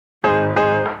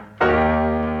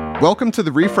Welcome to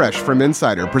The Refresh from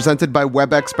Insider, presented by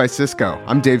WebEx by Cisco.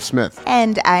 I'm Dave Smith.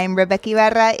 And I'm Rebecca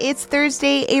Ibarra. It's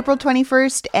Thursday, April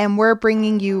 21st, and we're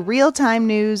bringing you real-time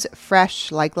news,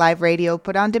 fresh like live radio,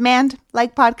 put on demand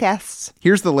like podcasts.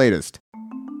 Here's the latest.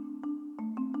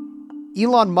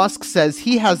 Elon Musk says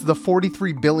he has the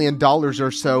 $43 billion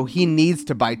or so he needs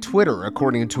to buy Twitter,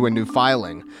 according to a new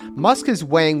filing. Musk is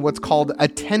weighing what's called a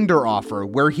tender offer,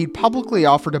 where he'd publicly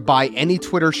offer to buy any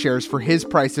Twitter shares for his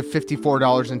price of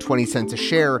 $54.20 a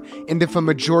share, and if a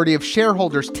majority of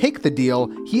shareholders take the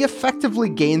deal, he effectively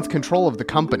gains control of the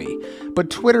company. But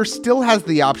Twitter still has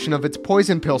the option of its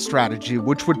poison pill strategy,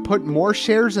 which would put more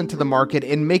shares into the market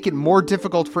and make it more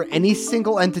difficult for any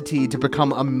single entity to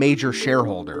become a major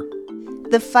shareholder.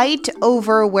 The fight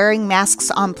over wearing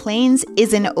masks on planes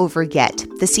isn't over yet.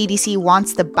 The CDC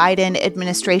wants the Biden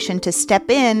administration to step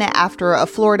in after a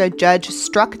Florida judge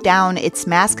struck down its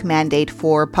mask mandate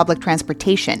for public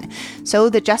transportation. So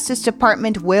the Justice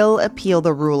Department will appeal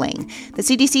the ruling. The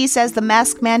CDC says the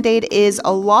mask mandate is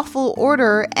a lawful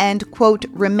order and, quote,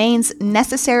 remains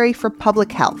necessary for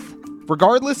public health.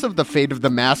 Regardless of the fate of the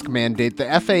mask mandate, the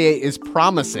FAA is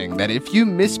promising that if you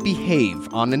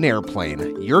misbehave on an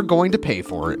airplane, you're going to pay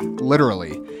for it,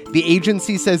 literally. The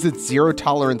agency says its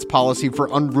zero-tolerance policy for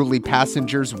unruly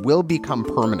passengers will become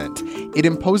permanent. It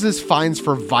imposes fines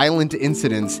for violent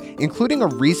incidents, including a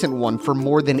recent one for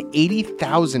more than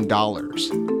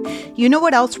 $80,000. You know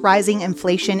what else rising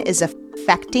inflation is affecting?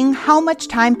 How much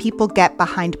time people get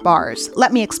behind bars.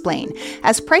 Let me explain.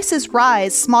 As prices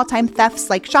rise, small-time thefts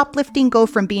like shoplifting go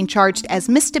from being charged as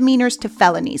misdemeanors to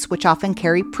felonies, which often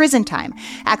carry prison time.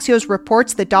 Axios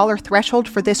reports the dollar threshold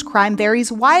for this crime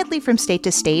varies widely from state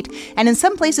to state, and in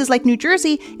some places like New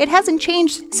Jersey, it hasn't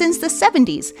changed since the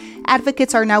 70s.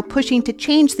 Advocates are now pushing to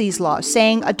change these laws,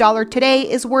 saying a dollar today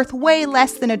is worth way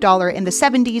less than a dollar in the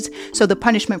 70s, so the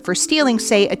punishment for stealing,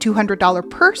 say, a $200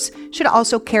 purse should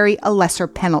also carry a lesser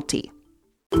penalty.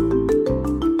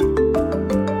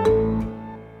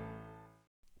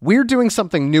 We're doing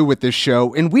something new with this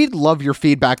show, and we'd love your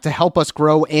feedback to help us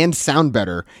grow and sound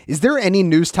better. Is there any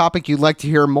news topic you'd like to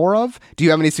hear more of? Do you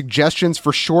have any suggestions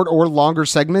for short or longer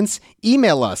segments?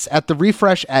 Email us at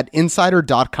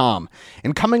therefresh@insider.com.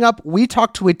 And coming up, we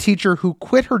talk to a teacher who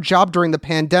quit her job during the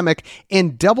pandemic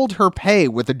and doubled her pay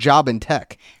with a job in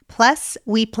tech. Plus,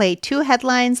 we play 2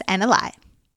 headlines and a lie.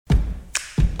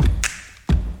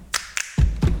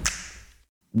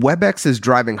 WebEx is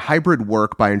driving hybrid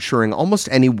work by ensuring almost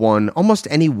anyone, almost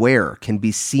anywhere can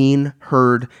be seen,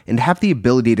 heard, and have the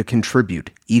ability to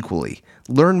contribute equally.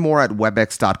 Learn more at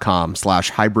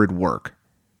webex.com/hybridwork.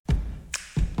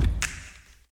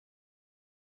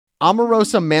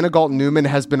 Omarosa Manigault Newman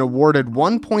has been awarded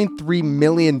 $1.3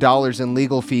 million in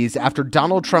legal fees after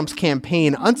Donald Trump's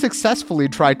campaign unsuccessfully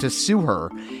tried to sue her.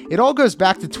 It all goes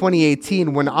back to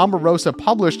 2018 when Omarosa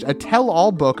published a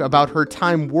tell-all book about her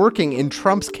time working in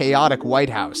Trump's chaotic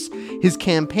White House. His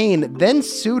campaign then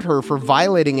sued her for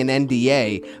violating an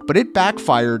NDA, but it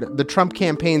backfired. The Trump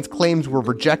campaign's claims were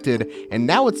rejected, and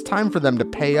now it's time for them to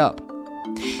pay up.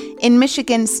 In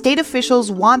Michigan, state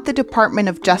officials want the Department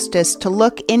of Justice to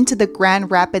look into the Grand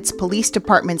Rapids Police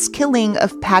Department's killing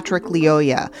of Patrick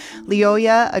Lyoya.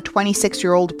 Lyoya, a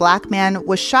 26-year-old black man,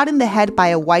 was shot in the head by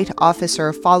a white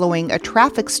officer following a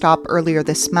traffic stop earlier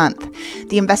this month.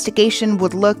 The investigation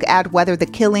would look at whether the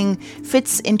killing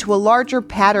fits into a larger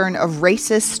pattern of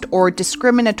racist or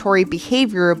discriminatory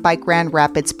behavior by Grand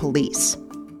Rapids police.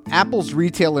 Apple's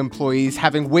retail employees,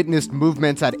 having witnessed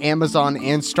movements at Amazon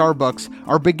and Starbucks,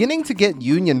 are beginning to get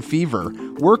union fever.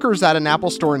 Workers at an Apple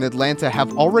store in Atlanta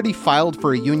have already filed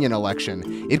for a union election.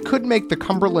 It could make the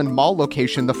Cumberland Mall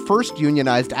location the first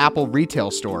unionized Apple retail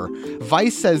store.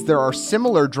 Vice says there are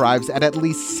similar drives at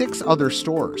least 6 other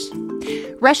stores.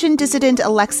 Russian dissident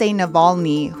Alexei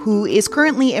Navalny, who is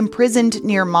currently imprisoned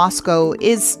near Moscow,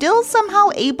 is still somehow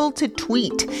able to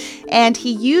tweet. And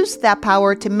he used that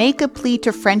power to make a plea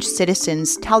to French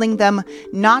citizens, telling them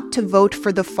not to vote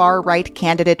for the far-right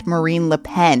candidate Marine Le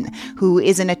Pen, who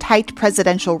is in a tight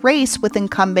presidential race with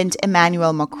incumbent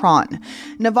Emmanuel Macron.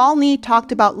 Navalny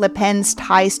talked about Le Pen's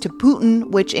ties to Putin,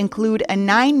 which include a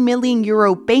 €9 million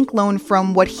bank loan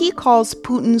from what he calls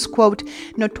Putin's, quote,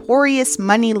 notorious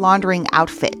money laundering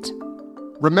outfit.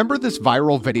 Remember this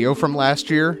viral video from last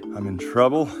year? I'm in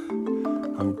trouble.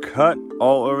 I'm cut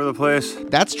all over the place.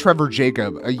 That's Trevor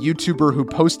Jacob, a YouTuber who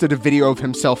posted a video of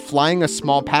himself flying a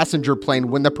small passenger plane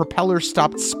when the propeller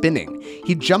stopped spinning.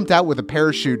 He jumped out with a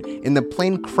parachute and the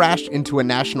plane crashed into a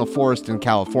national forest in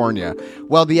California.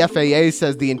 While the FAA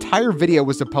says the entire video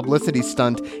was a publicity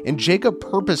stunt and Jacob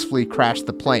purposefully crashed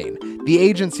the plane, the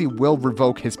agency will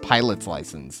revoke his pilot's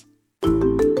license.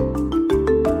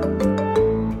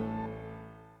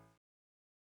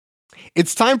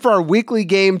 It's time for our weekly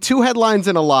game, Two Headlines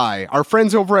and a Lie. Our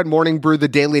friends over at Morning Brew, the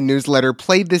daily newsletter,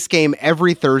 played this game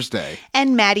every Thursday.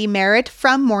 And Maddie Merritt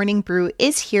from Morning Brew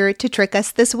is here to trick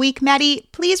us this week. Maddie,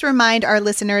 please remind our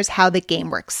listeners how the game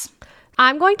works.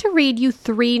 I'm going to read you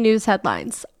 3 news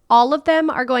headlines. All of them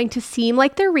are going to seem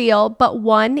like they're real, but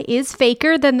one is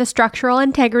faker than the structural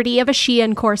integrity of a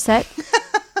Shein corset.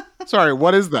 Sorry,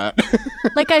 what is that?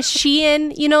 Like a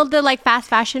Shein, you know, the fast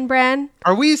fashion brand?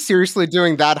 Are we seriously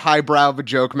doing that highbrow of a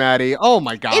joke, Maddie? Oh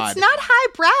my God. It's not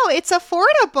highbrow, it's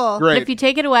affordable. Great. But if you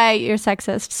take it away, you're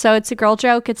sexist. So it's a girl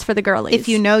joke, it's for the girlies. If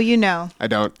you know, you know. I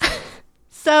don't.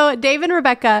 So Dave and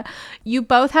Rebecca, you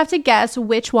both have to guess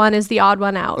which one is the odd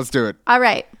one out. Let's do it. All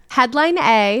right. Headline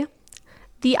A,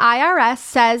 the IRS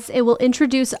says it will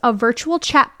introduce a virtual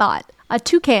chatbot, a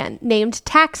toucan named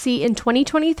Taxi, in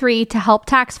 2023 to help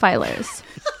tax filers.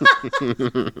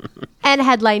 And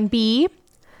headline B,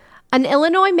 an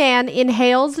Illinois man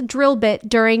inhales drill bit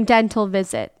during dental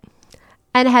visit.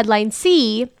 And headline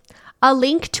C, a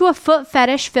link to a foot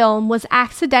fetish film was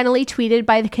accidentally tweeted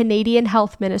by the Canadian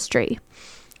Health Ministry.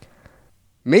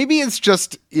 Maybe it's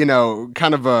just,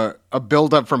 kind of a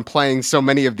buildup from playing so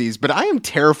many of these, but I am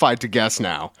terrified to guess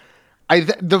now.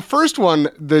 The first one,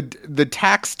 the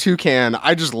tax toucan,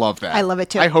 I just love that. I love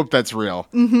it too. I hope that's real.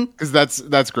 Because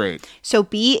that's great. So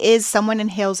B is someone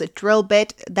inhales a drill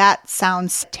bit. That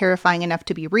sounds terrifying enough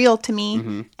to be real to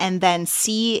me. And then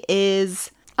C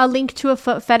is... a link to a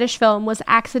foot fetish film was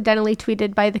accidentally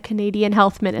tweeted by the Canadian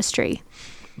Health Ministry.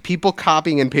 People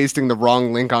copying and pasting the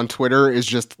wrong link on Twitter is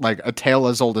just like a tale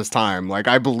as old as time.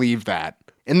 I believe that.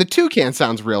 And the toucan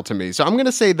sounds real to me. So I'm going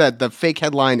to say that the fake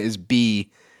headline is B,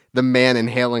 the man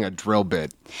inhaling a drill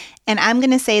bit. And I'm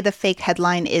going to say the fake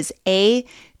headline is A,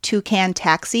 toucan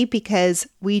taxi, because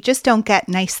we just don't get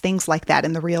nice things like that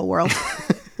in the real world.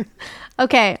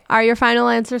 Okay, are your final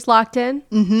answers locked in?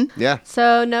 Mm-hmm. Yeah.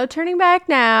 So no turning back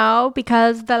now,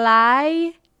 because the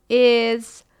lie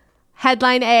is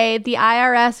headline A, the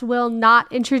IRS will not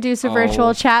introduce a virtual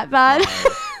chatbot.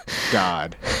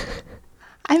 God.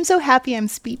 I'm so happy I'm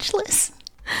speechless.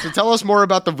 So tell us more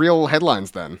about the real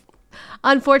headlines then.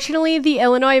 Unfortunately, the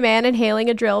Illinois man inhaling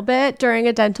a drill bit during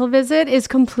a dental visit is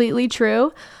completely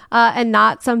true and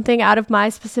not something out of my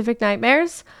specific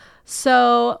nightmares.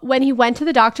 So when he went to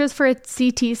the doctors for a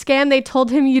CT scan, they told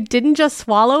him you didn't just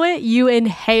swallow it, you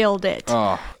inhaled it.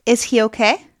 Oh. Is he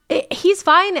okay? He's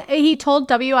fine. He told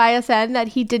WISN that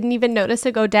he didn't even notice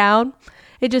it go down.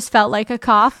 It just felt like a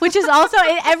cough, which is also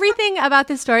everything about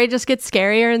this story just gets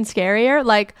scarier and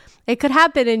scarier. It could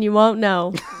happen and you won't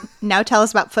know. Now tell us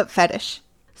about foot fetish.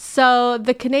 So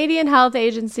the Canadian Health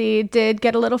Agency did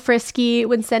get a little frisky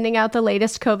when sending out the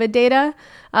latest COVID data.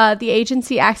 The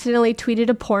agency accidentally tweeted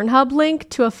a Pornhub link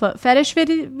to a foot fetish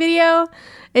video.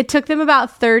 It took them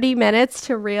about 30 minutes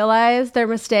to realize their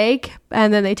mistake,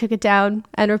 and then they took it down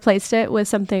and replaced it with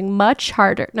something much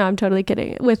harder. No, I'm totally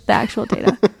kidding. With the actual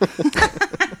data.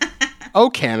 Oh,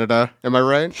 Canada. Am I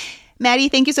right? Maddie,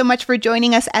 thank you so much for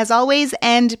joining us as always,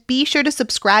 and be sure to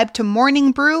subscribe to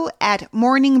Morning Brew at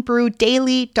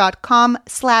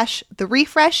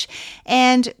morningbrewdaily.com/therefresh,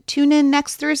 and tune in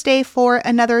next Thursday for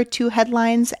another Two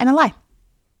Headlines and a Lie.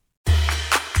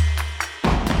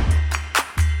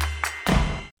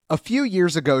 A few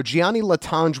years ago, Gianni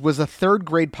Latange was a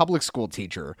third-grade public school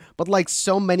teacher, but like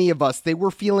so many of us, they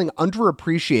were feeling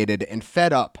underappreciated and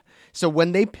fed up. So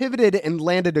when they pivoted and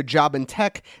landed a job in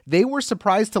tech, they were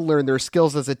surprised to learn their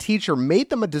skills as a teacher made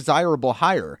them a desirable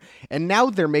hire, and now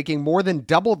they're making more than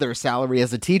double their salary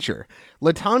as a teacher.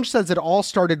 Latange says it all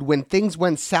started when things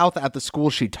went south at the school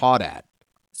she taught at.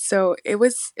 So it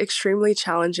was extremely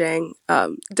challenging,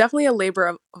 definitely a labor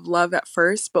of love at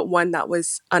first, but one that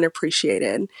was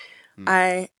unappreciated.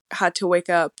 I had to wake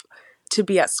up to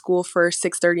be at school for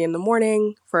 6:30 in the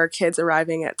morning for our kids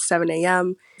arriving at 7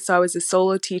 a.m. So I was a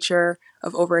solo teacher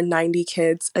of over 90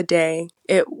 kids a day.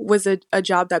 It was a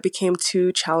job that became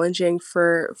too challenging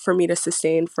for me to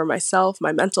sustain for myself,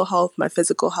 my mental health, my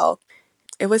physical health.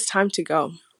 It was time to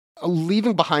go.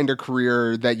 Leaving behind a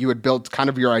career that you had built kind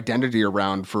of your identity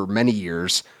around for many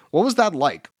years, what was that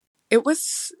like? It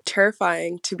was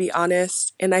terrifying, to be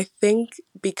honest. And I think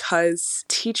because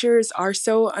teachers are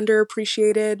so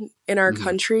underappreciated in our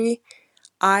country,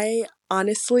 I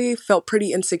honestly felt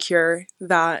pretty insecure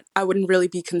that I wouldn't really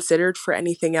be considered for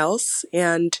anything else.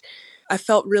 And I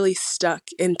felt really stuck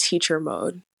in teacher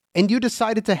mode. And you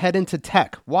decided to head into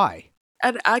tech. Why?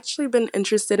 I'd actually been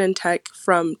interested in tech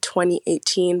from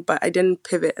 2018, but I didn't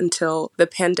pivot until the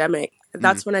pandemic.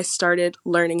 That's when I started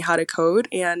learning how to code.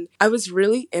 And I was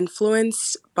really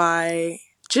influenced by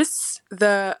just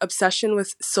the obsession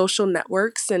with social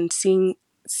networks and seeing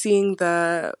seeing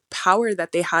the power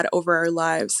that they had over our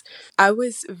lives. I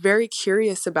was very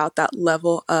curious about that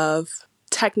level of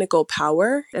technical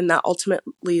power, and that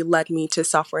ultimately led me to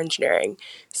software engineering.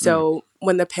 So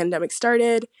when the pandemic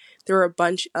started, there were a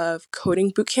bunch of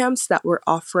coding boot camps that were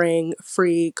offering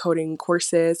free coding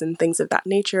courses and things of that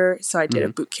nature. So I did a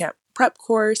boot camp prep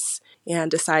course and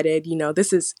decided,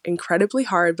 this is incredibly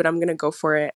hard, but I'm going to go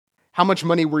for it. How much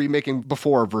money were you making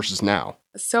before versus now?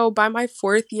 So by my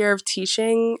 4th year of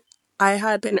teaching, I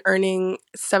had been earning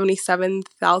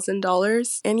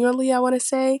 $77,000 annually, I want to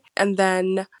say. And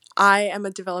then I am a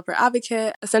developer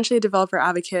advocate. Essentially, a developer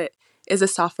advocate is a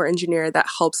software engineer that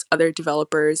helps other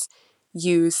developers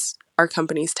use our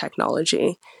company's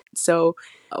technology. So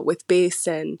with base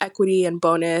and equity and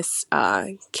bonus,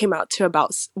 came out to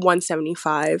about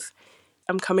 $175,000.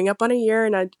 I'm coming up on a year,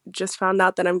 and I just found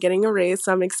out that I'm getting a raise,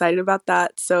 so I'm excited about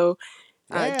that. So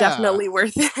definitely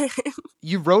worth it.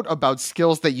 You wrote about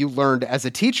skills that you learned as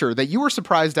a teacher that you were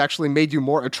surprised actually made you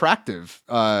more attractive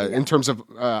in terms of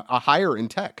a hire in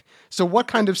tech. So what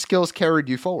kind of skills carried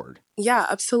you forward? Yeah,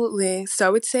 absolutely. So I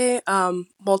would say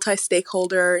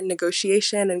multi-stakeholder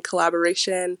negotiation and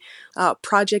collaboration,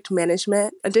 project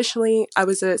management. Additionally, I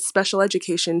was a special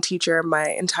education teacher my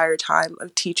entire time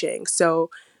of teaching. So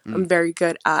I'm very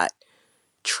good at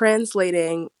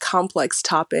translating complex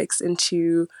topics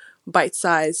into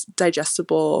bite-sized,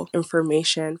 digestible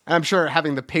information. I'm sure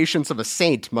having the patience of a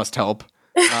saint must help.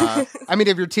 I mean,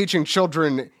 if you're teaching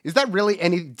children, is that really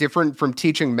any different from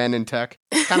teaching men in tech?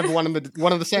 Kind of one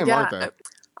of the same, aren't they?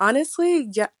 Honestly,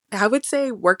 yeah. I would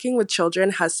say working with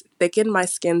children has thickened my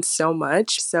skin so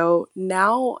much. So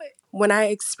now when I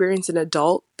experience an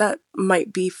adult that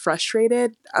might be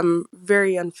frustrated, I'm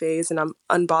very unfazed and I'm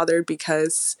unbothered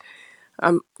because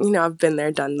I've been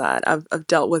there, done that. I've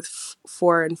dealt with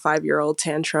 4 and 5-year-old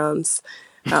tantrums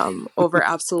over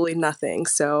absolutely nothing.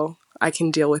 So I can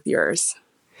deal with yours.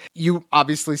 You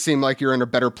obviously seem like you're in a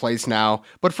better place now,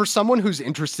 but for someone who's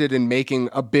interested in making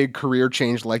a big career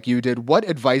change like you did, what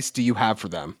advice do you have for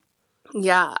them?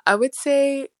 Yeah, I would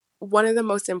say one of the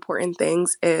most important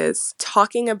things is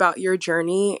talking about your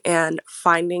journey and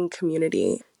finding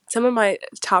community. Some of my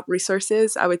top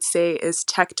resources, I would say, is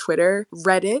Tech Twitter,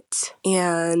 Reddit,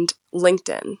 and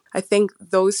LinkedIn. I think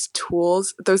those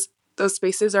tools, those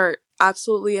spaces are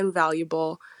absolutely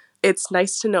invaluable. It's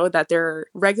nice to know that there are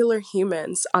regular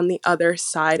humans on the other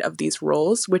side of these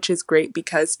roles, which is great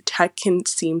because tech can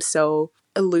seem so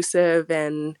elusive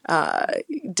and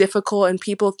difficult, and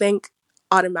people think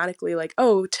automatically like,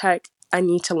 oh, tech, I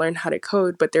need to learn how to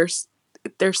code, but there's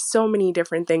so many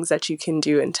different things that you can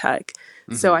do in tech.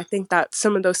 So I think that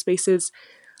some of those spaces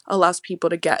allows people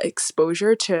to get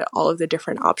exposure to all of the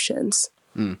different options.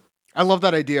 I love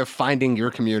that idea of finding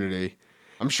your community.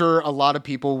 I'm sure a lot of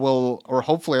people will, or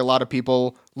hopefully a lot of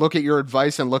people, look at your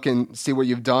advice and look and see what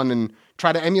you've done and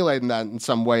try to emulate that in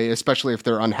some way, especially if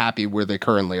they're unhappy where they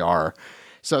currently are.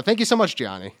 So thank you so much,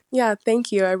 Gianni. Yeah,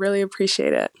 thank you. I really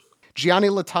appreciate it. Gianni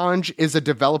Latange is a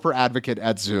developer advocate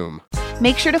at Zoom.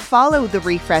 Make sure to follow The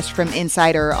Refresh from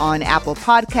Insider on Apple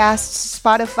Podcasts,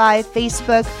 Spotify,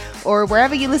 Facebook, or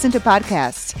wherever you listen to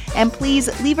podcasts. And please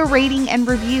leave a rating and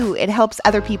review. It helps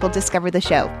other people discover the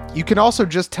show. You can also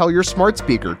just tell your smart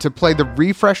speaker to play the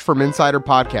Refresh from Insider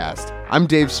podcast. I'm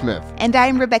Dave Smith. And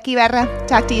I'm Rebecca Ibarra.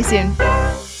 Talk to you soon.